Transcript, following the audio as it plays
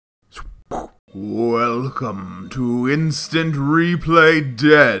Welcome to Instant Replay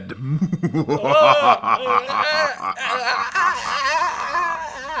Dead.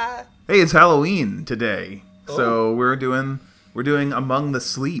 Hey, it's Halloween today, so we're doing Among the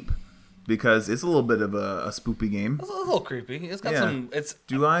Sleep because it's a little bit of a spoopy game. It's a little creepy. It's got some.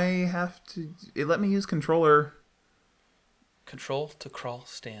 Do I have to? It let me use controller. Control to crawl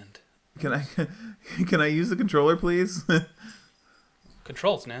stand. Can I use the controller, please?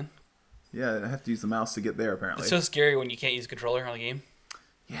 Controls, man. Yeah, I have to use the mouse to get there, apparently. It's so scary when you can't use a controller on the game.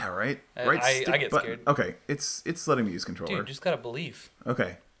 Yeah, right? I get button. scared. Okay, it's letting me use controller. Dude, you just gotta believe.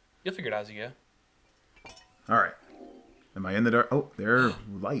 Okay. You'll figure it out as you go. Alright. Am I in the dark? Oh, they're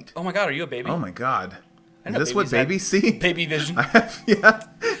light. Oh my god, are you a baby? Oh my god. Is know this what babies babies see? Baby vision. Yeah.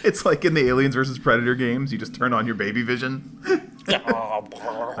 It's like in the Aliens vs. Predator games. You just turn on your baby vision.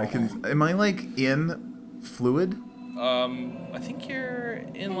 Am I like in fluid? I think you're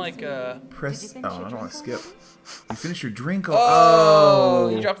in like a... Press... Oh, I don't want to skip. You finish your drink. Oh!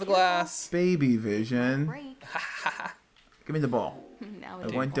 You dropped the glass. Baby vision. Give me the ball. I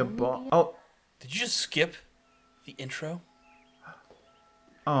want the ball. Oh. Did you just skip the intro?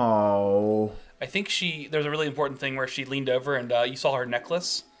 Oh. I think there's a really important thing where she leaned over and you saw her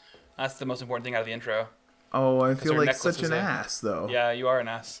necklace. That's the most important thing out of the intro. Oh, I feel like such an ass, though. Yeah, you are an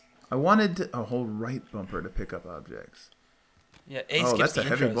ass. I wanted a whole right bumper to pick up objects. Yeah, A skips the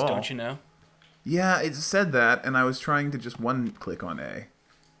intros, don't you know? Yeah, it said that, and I was trying to just one-click on A.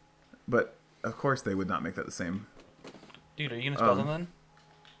 But, of course, they would not make that the same. Dude, are you going to spell them then?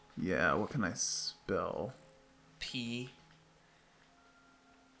 Yeah, what can I spell? P.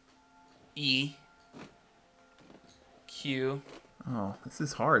 E. Q. Oh, this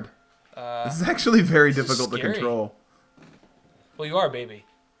is hard. This is actually very difficult to control. Well, you are a baby.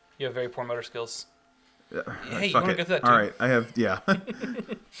 You have very poor motor skills. Hey, you want to go through that too? All right, I have, yeah.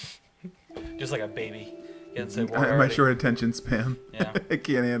 Just like a baby. My short attention span. Yeah. I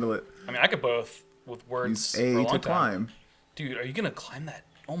can't handle it. I mean, I could both with words. Use A to climb. Dude, are you going to climb that?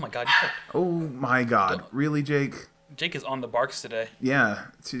 Oh my god. Oh my god. Really, Jake? Jake is on the barks today. Yeah.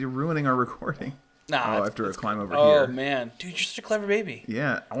 So you're ruining our recording. Nah. Oh, I have to climb over here. Oh, man. Dude, you're such a clever baby.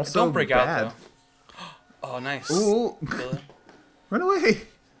 Yeah. Also don't break bad. out, though. Oh, nice. Ooh. Run away.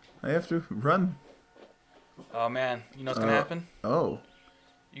 I have to run. Oh, man. You know what's going to happen? Oh.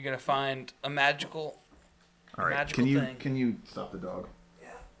 You're going to find a magical thing. Can you stop the dog? Yeah.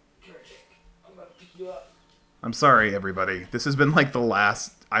 I'm about to pick you up. I'm sorry, everybody. This has been like the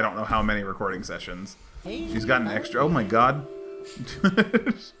last, I don't know how many recording sessions. She's gotten extra... Oh, my God.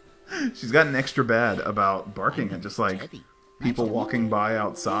 She's gotten extra bad about barking at just, like, people walking by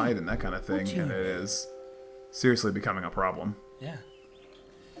outside and that kind of thing. And it is seriously becoming a problem. Yeah.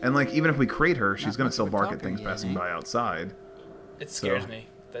 And, like, even if we crate her, she's going to still bark at things passing by outside. It scares me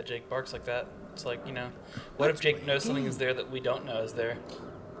that Jake barks like that. It's like, you know, what if Jake knows something is there that we don't know is there?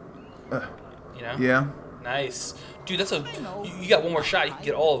 You know? Yeah. Nice. Dude, that's a... You got one more shot. You can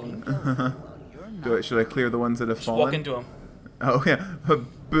get all of them. Should I clear the ones that have fallen? Walk into them. Oh, yeah.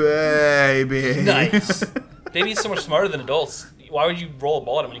 Baby. Nice. Baby's so much smarter than adults. Why would you roll a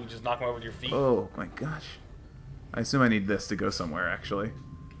ball at him when you can just knock him over with your feet? Oh, my gosh. I assume I need this to go somewhere, actually.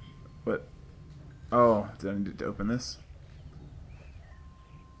 But... Oh, did I need to open this?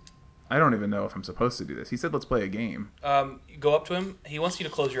 I don't even know if I'm supposed to do this. He said let's play a game. You go up to him. He wants you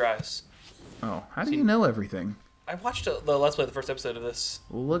to close your eyes. Oh, how do you know everything? I watched the Let's Play, the first episode of this.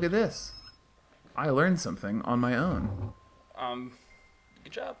 Well, look at this. I learned something on my own.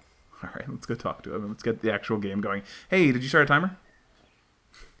 Good job. All right, let's go talk to him. Let's get the actual game going. Hey, did you start a timer?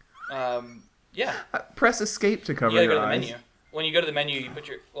 Yeah. Press escape to cover you gotta your go to the eyes. menu. When you go to the menu, you put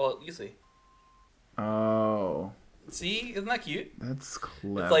your... Well, you see. Oh. See? Isn't that cute? That's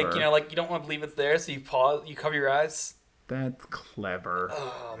clever. It's like, you know, like you don't want to believe it's there, so you pause, you cover your eyes. That's clever.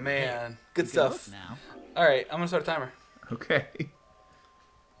 Oh, man. Good stuff. All right, I'm going to start a timer. Okay.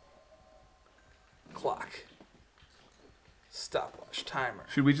 Clock. Stopwatch. Timer.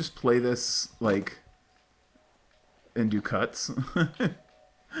 Should we just play this, like, and do cuts? I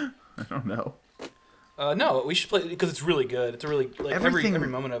don't know. No, we should play because it's really good. It's a really like every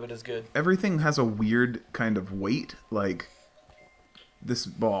moment of it is good. Everything has a weird kind of weight. Like this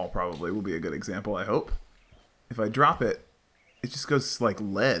ball probably will be a good example. I hope. If I drop it, it just goes like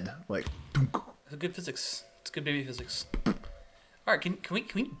lead. Like. It's good physics. It's good baby physics. All right, can we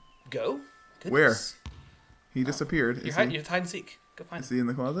go? Goodness. Where? He disappeared. You're hide and seek. Go find him. Is he in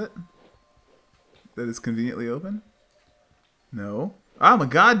the closet? That is conveniently open. No. Oh my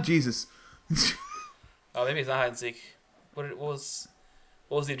God, Jesus. Oh, maybe it's not hide and seek. What was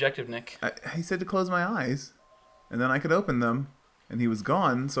the objective, Nick? He said to close my eyes, and then I could open them, and he was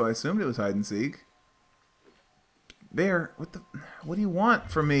gone, so I assumed it was hide and seek. Bear, what do you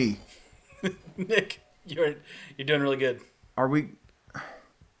want from me? Nick, you're doing really good. Are we?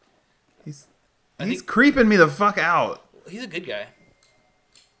 He's creeping me the fuck out. He's a good guy.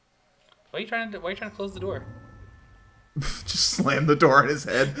 Why are you trying to close the door? Just slam the door in his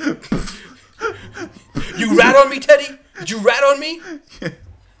head. You rat on me, Teddy? Did you rat on me?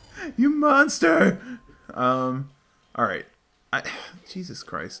 You monster. All right. Jesus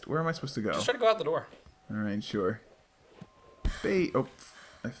Christ. Where am I supposed to go? Just try to go out the door. All right, sure. Oh,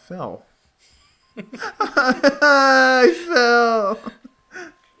 I fell. I fell.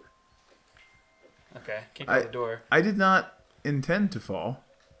 Okay, can't go out the door. I did not intend to fall.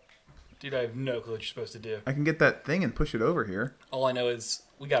 Dude, I have no clue what you're supposed to do. I can get that thing and push it over here. All I know is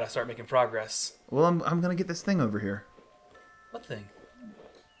we gotta start making progress. Well, I'm gonna get this thing over here. What thing?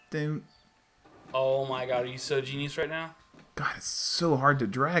 Dude. Oh my god, are you so genius right now? God, it's so hard to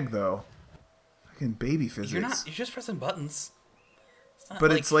drag though. Fucking baby physics. You're just pressing buttons.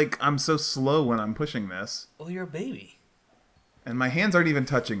 But it's like I'm so slow when I'm pushing this. Well, you're a baby. And my hands aren't even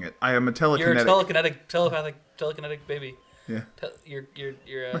touching it. I am a telekinetic. You're a telekinetic baby. Yeah. You're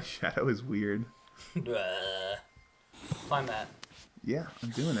My shadow is weird. Climb that. Yeah, I'm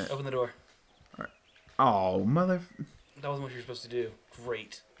doing it. Open the door. All right. Oh, mother. That wasn't what you were supposed to do.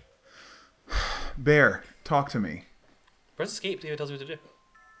 Great. Bear, talk to me. Press escape. See if it tells you what to do.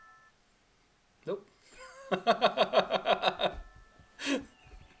 Nope.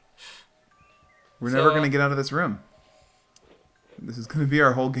 We're never going to get out of this room. This is going to be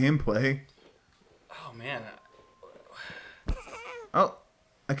our whole gameplay. Oh, man. Oh,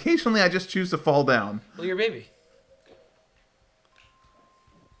 occasionally I just choose to fall down. Well, you're a baby.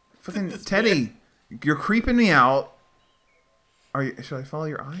 Fucking Teddy, you're creeping me out. Should I follow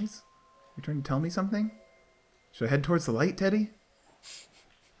your eyes? You're trying to tell me something? Should I head towards the light, Teddy?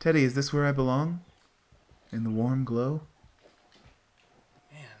 Teddy, is this where I belong? In the warm glow?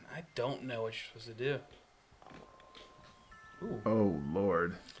 Man, I don't know what you're supposed to do. Ooh. Oh,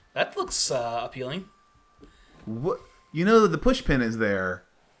 Lord. That looks appealing. What? You know that the push pin is there,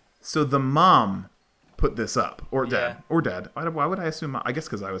 so the mom put this up. Or dad. Yeah. Or dad. Why would I assume? I guess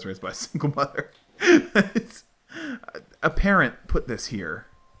because I was raised by a single mother. A parent put this here.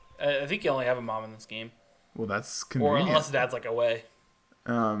 I think you only have a mom in this game. Well, that's convenient. Or unless dad's like away.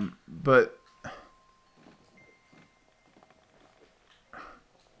 But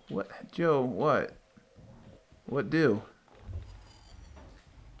what, Joe? What? What do?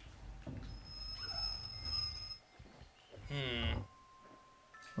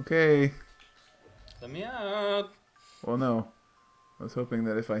 Okay. Let me out. Well, no. I was hoping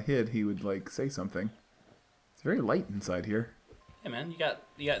that if I hid, he would like say something. It's very light inside here. Hey man, you got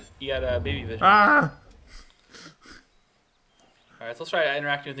baby vision. Ah! All right, so let's try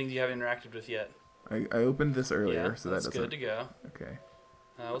interacting with things you haven't interacted with yet. I opened this earlier, Yeah, so that's that doesn't. good to go. Okay.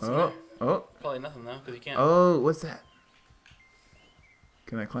 What's in there? Oh! Probably nothing though, because you can't. Oh! What's that?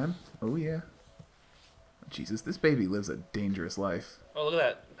 Can I climb? Oh yeah. Jesus, this baby lives a dangerous life. Oh, look at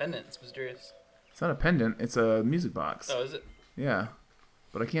that pendant. It's mysterious. It's not a pendant. It's a music box. Oh, is it? Yeah,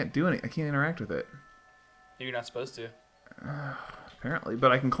 but I can't do any. I can't interact with it. You're not supposed to. Apparently,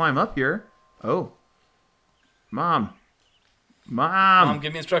 but I can climb up here. Oh, Mom, Mom,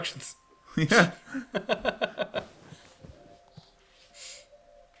 give me instructions. Yeah.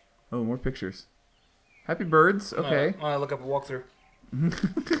 Oh, more pictures. Happy birds. Okay. I'm gonna look up a walkthrough.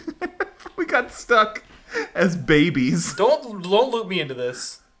 We got stuck as babies. Don't loop me into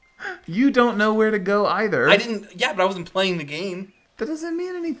this. You don't know where to go either. I didn't. Yeah, but I wasn't playing the game. That doesn't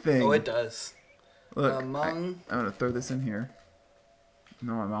mean anything. Oh, it does. Look, I'm gonna throw this in here.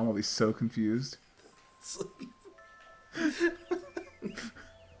 No, my mom will be so confused. Sleep.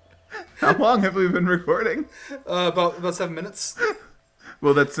 How long have we been recording? About 7 minutes.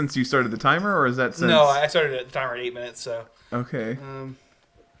 Well, that's since you started the timer, or is that since? No, I started the timer at 8 minutes. So. Okay.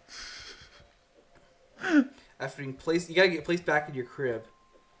 After being placed, you gotta get placed back in your crib.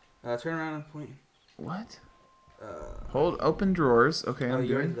 Turn around and point. What? Hold open drawers. Okay, I'm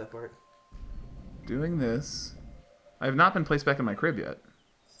doing that part. Doing this. I have not been placed back in my crib yet.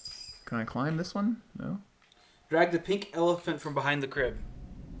 Can I climb this one? No. Drag the pink elephant from behind the crib.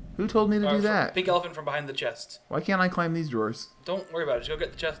 Who told me to do that? Pink elephant from behind the chest. Why can't I climb these drawers? Don't worry about it. Just go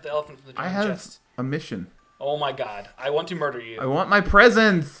get the elephant from the chest. I have a mission. Oh my god. I want to murder you. I want my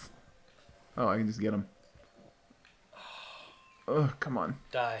presents! Oh, I can just get them. Oh, come on.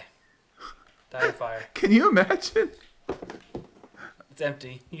 Die. Die in fire. Can you imagine? It's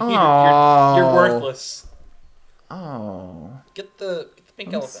empty. Oh. You're worthless. Oh. Get the pink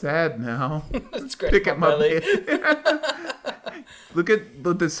I'm elephant. sad now. Scratch Pick my him up. belly. Look at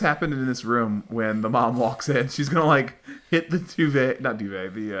what this happened in this room when the mom walks in. She's gonna like hit the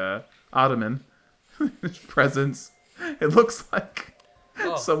the ottoman. Presents. It looks like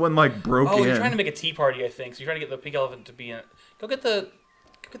someone like broke in. Oh, you're trying to make a tea party, I think. So you're trying to get the pink elephant to be in it. Go get the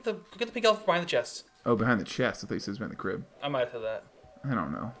pink elephant behind the chest. Oh, behind the chest. I thought you said it was behind the crib. I might have said that. I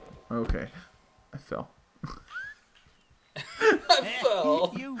don't know. Okay, I fell. I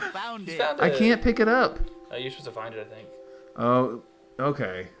fell. You found it. Found it. I can't pick it up. You're supposed to find it, I think. Oh,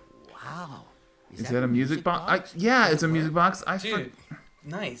 okay. Wow. Is that a music box? Yeah, it's a music box. Dude,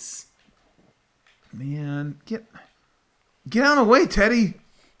 nice. Man, get out of the way, Teddy.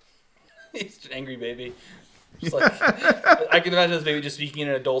 He's an angry baby. Just like I can imagine this baby just speaking in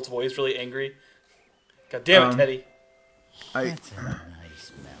an adult's voice, really angry. God damn it, Teddy. That's a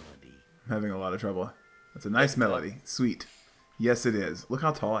nice melody. I'm having a lot of trouble. That's a nice melody. Sweet. Yes, it is. Look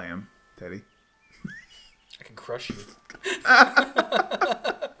how tall I am, Teddy. I can crush you.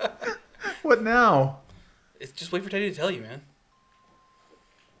 What now? It's just wait for Teddy to tell you, man.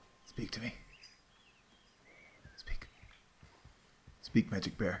 Speak to me. Speak,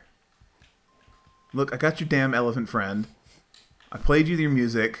 Magic Bear. Look, I got your damn elephant friend. I played you your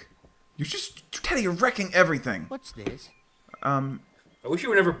music. You're just... Teddy, you're wrecking everything. What's this? I wish you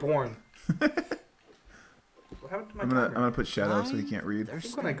were never born. What happened to my timer? I'm gonna put shadow so you can't read. I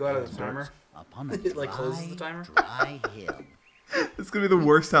think when I go out of the timer, Upon a it like closes the timer. dry hill. It's gonna be the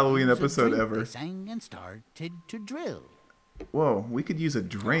worst Halloween Use a episode drink, ever. They sang and started to drill. Whoa, we could use a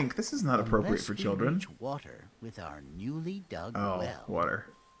drink. This is not appropriate Unless for we children. reach water with our newly dug Oh, well. water.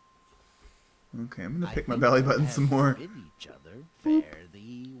 Okay, I'm gonna I pick my think belly we button have some more. fitted each other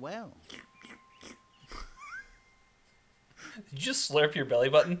fairly well. Did you just slurp your belly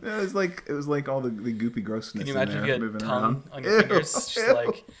button? Yeah, it was like all the goopy grossness. Can you in imagine there, if you had moving tongue around. on your fingers? Just Ew.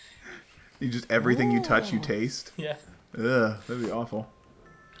 like, You just everything you touch, you taste. yeah. Ugh, that'd be awful.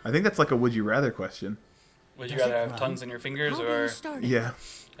 I think that's like a would you rather question. Would you Does rather it have run? tongues in your fingers How do you or start it? Yeah.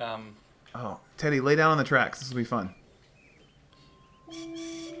 Oh, Teddy, lay down on the tracks. This will be fun.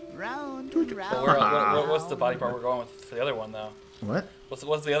 Round and round. what's the body part we're going with for the other one though? What?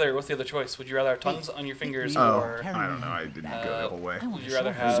 What's the other choice? Would you rather have tongues on your fingers Oh, or I don't know. I didn't go the whole way. would you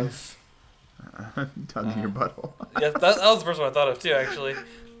rather have Tongue in your butthole. yeah, that was the first one I thought of too, actually.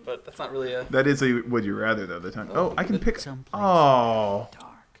 But that's not really a. That is a would you rather though. The tongue. Oh, I can pick. Someplace Oh,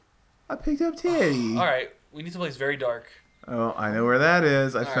 dark. I picked up Teddy. All right, we need someplace very dark. Oh, I know where that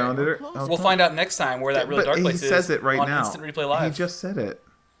is. I found we're it. close. Oh, We'll find out next time where that really but dark he place is. says it right on now. Instant Replay Live. He just said it.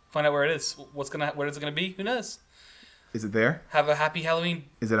 Find out where it is. Where is it gonna be? Who knows? Is it there? Have a happy Halloween.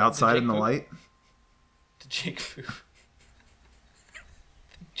 Is it outside Jake in the poop? light? To Jake Food.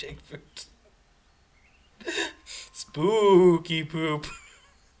 Jake Food. Spooky poop.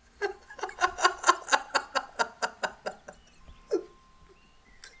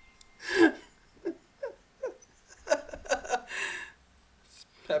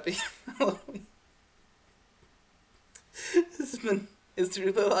 Happy Halloween. This has been Instant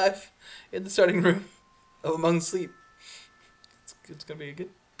Replay Live in the starting room of Among Sleep. It's gonna be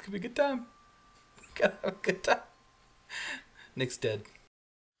a good time. Gotta have a good time. Nick's dead.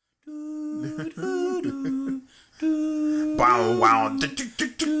 Wow, wow.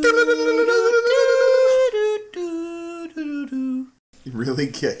 Really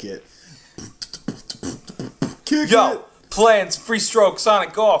kick it. Kick Yo, it. plans, free stroke,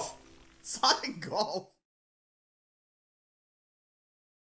 Sonic Golf. Sonic Golf.